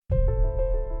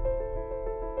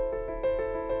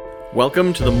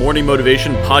Welcome to the Morning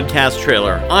Motivation Podcast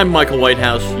trailer. I'm Michael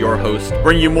Whitehouse, your host,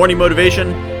 bringing you morning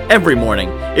motivation every morning.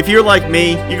 If you're like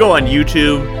me, you go on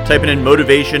YouTube, typing in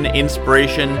motivation,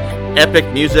 inspiration, epic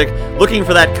music, looking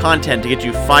for that content to get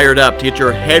you fired up, to get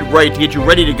your head right, to get you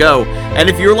ready to go. And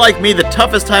if you're like me, the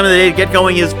toughest time of the day to get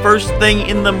going is first thing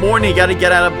in the morning. You gotta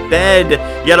get out of bed.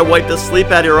 You gotta wipe the sleep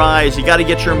out of your eyes. You gotta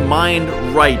get your mind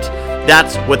right.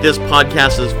 That's what this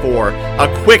podcast is for.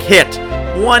 A quick hit.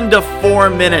 1 to 4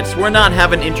 minutes. We're not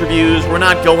having interviews. We're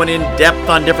not going in depth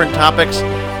on different topics.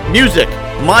 Music,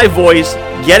 my voice,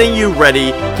 getting you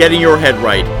ready, getting your head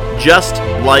right. Just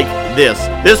like this.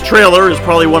 This trailer is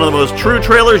probably one of the most true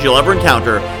trailers you'll ever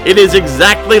encounter. It is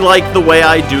exactly like the way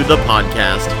I do the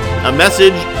podcast. A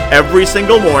message every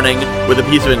single morning with a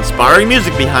piece of inspiring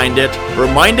music behind it,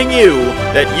 reminding you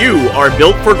that you are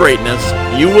built for greatness.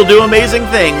 You will do amazing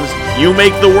things. You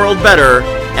make the world better,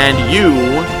 and you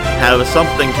have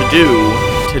something to do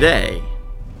today.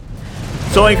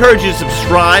 So I encourage you to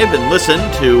subscribe and listen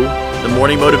to the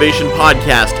Morning Motivation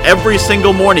Podcast every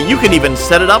single morning. You can even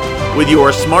set it up with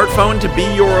your smartphone to be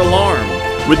your alarm.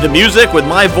 With the music, with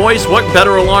my voice, what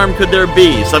better alarm could there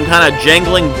be? Some kind of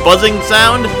jangling, buzzing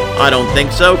sound? I don't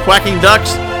think so. Quacking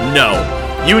ducks? No.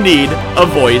 You need a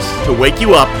voice to wake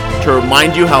you up, to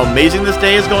remind you how amazing this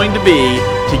day is going to be,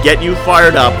 to get you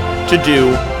fired up to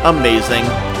do amazing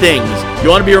things. You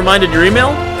want to be reminded in your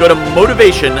email? Go to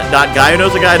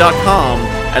motivation.guywhoknowsaguy.com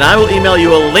and I will email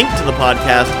you a link to the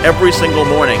podcast every single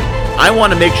morning. I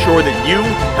want to make sure that you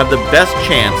have the best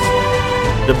chance,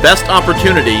 the best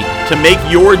opportunity to make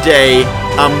your day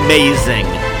amazing.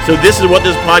 So this is what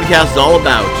this podcast is all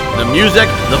about. The music,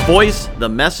 the voice, the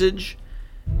message,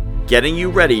 getting you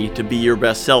ready to be your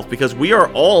best self, because we are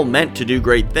all meant to do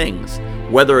great things.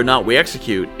 Whether or not we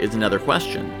execute is another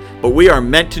question. But we are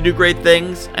meant to do great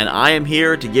things, and I am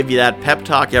here to give you that pep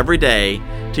talk every day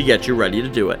to get you ready to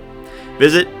do it.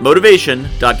 Visit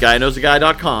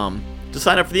motivation.guywhoknowsaguy.com to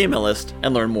sign up for the email list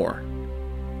and learn more.